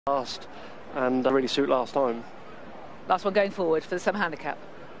last and really suit last time. Last one going forward for the summer handicap.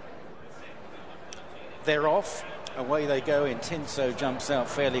 They're off. Away they go. Intinso jumps out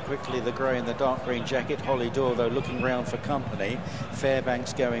fairly quickly, the grey and the dark green jacket. Holly Dore, though, looking round for company.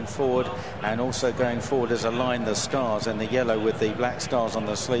 Fairbanks going forward, and also going forward is Align the Stars in the yellow with the black stars on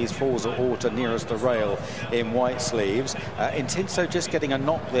the sleeves. Falls at Orta nearest the rail in white sleeves. Intinso just getting a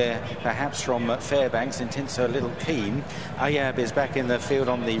knock there, perhaps from Fairbanks. Intinso a little keen. Ayab is back in the field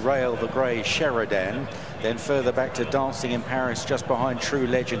on the rail, the grey Sheridan. Then further back to Dancing in Paris, just behind True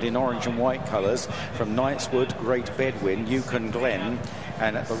Legend in orange and white colours. From Knightswood, Great Bedwyn, Yukon Glen,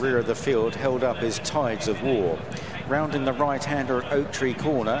 and at the rear of the field, held up is Tides of War. Rounding the right-hander at Oak Tree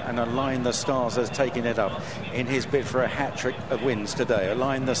Corner, and Align the Stars has taken it up in his bid for a hat-trick of wins today.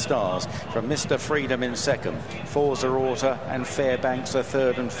 Align the Stars from Mr. Freedom in second, Forza Orta and Fairbanks are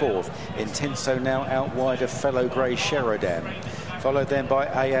third and fourth. Intinso now out wide of fellow grey Sheridan. Followed then by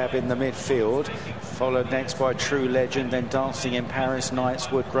Ayab in the midfield. Followed next by True Legend, then Dancing in Paris,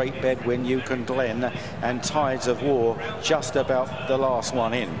 Knightswood, Great Bedwyn, Yukon Glen and Tides of War just about the last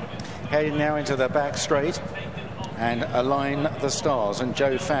one in. Heading now into the back straight, and Align the Stars and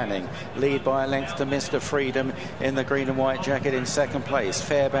Joe Fanning lead by a length to Mr. Freedom in the green and white jacket in second place.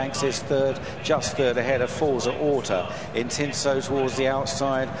 Fairbanks is third, just third ahead of Forza Orta. Intinso towards the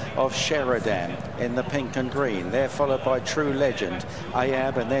outside of Sheridan in the pink and green. They're followed by True Legend,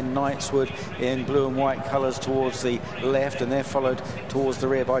 Ayab and then Knightswood in blue and white colours towards the left, and they're followed towards the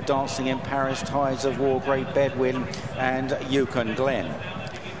rear by Dancing in Paris, Tides of War, Great Bedwyn and Yukon Glen.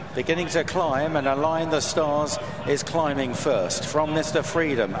 Beginning to climb, and Align the Stars is climbing first. From Mr.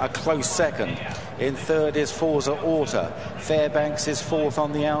 Freedom, a close second. In third is Forza Orta. Fairbanks is fourth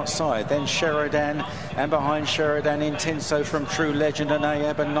on the outside. Then Sheridan, and behind Sheridan, Intinso from True Legend and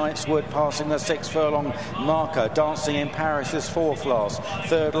Ayab and Knightswood passing the 6 furlong marker. Dancing in Paris is fourth last.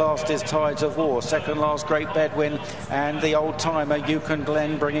 Third last is Tides of War. Second last, Great Bedwyn and the old-timer Yukon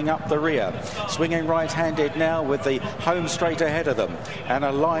Glen bringing up the rear. Swinging right-handed now with the home straight ahead of them. And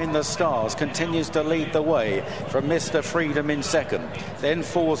Align the Stars continues to lead the way from Mr. Freedom in second. Then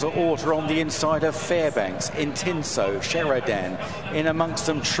Forza Orta on the inside of Fairbanks, Intinso, Sheridan, in amongst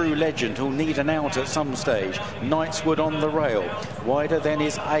them True Legend, who'll need an out at some stage. Knightswood on the rail. Wider then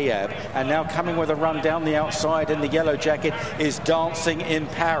is Ayab, and now coming with a run down the outside in the yellow jacket is Dancing in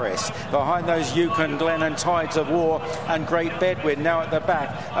Paris. Behind those Yukon Glen and Tides of War and Great Bedwyn now at the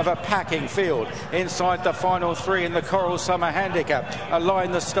back of a packing field. Inside the final three in the Coral Summer Handicap,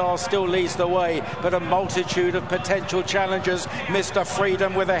 Align the Stars still leads the way, but a multitude of potential challengers. Mr.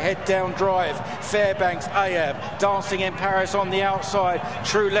 Freedom with a head-down drive. Fairbanks, Ayab, Dancing in Paris on the outside.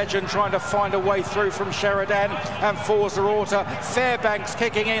 True Legend trying to find a way through from Sheridan and Forza Orta. Fairbanks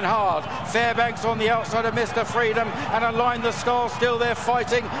kicking in hard. Fairbanks on the outside of Mr. Freedom, and Align the Stars still there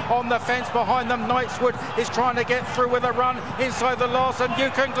fighting on the fence behind them. Knightswood is trying to get through with a run inside the last, and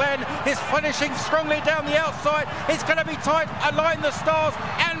Yukon Glen is finishing strongly down the outside. It's going to be tight. Align the Stars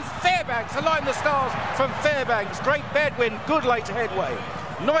and Fairbanks. Align the Stars from Fairbanks. Great Bedwyn, good late headway.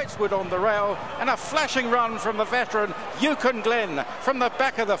 Knightswood on the rail, and a flashing run from the veteran Yukon Glen from the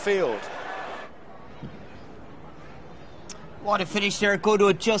back of the field. What a finish there at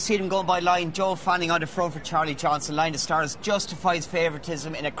Goodwood. Just seen him going by line. Joe Fanning on the front for Charlie Johnston. Line of Stars justifies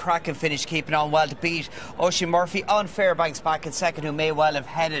favouritism in a cracking finish, keeping on well to beat Oisin Murphy on Fairbanks back in second, who may well have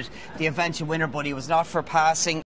headed the eventual winner, but he was not for passing.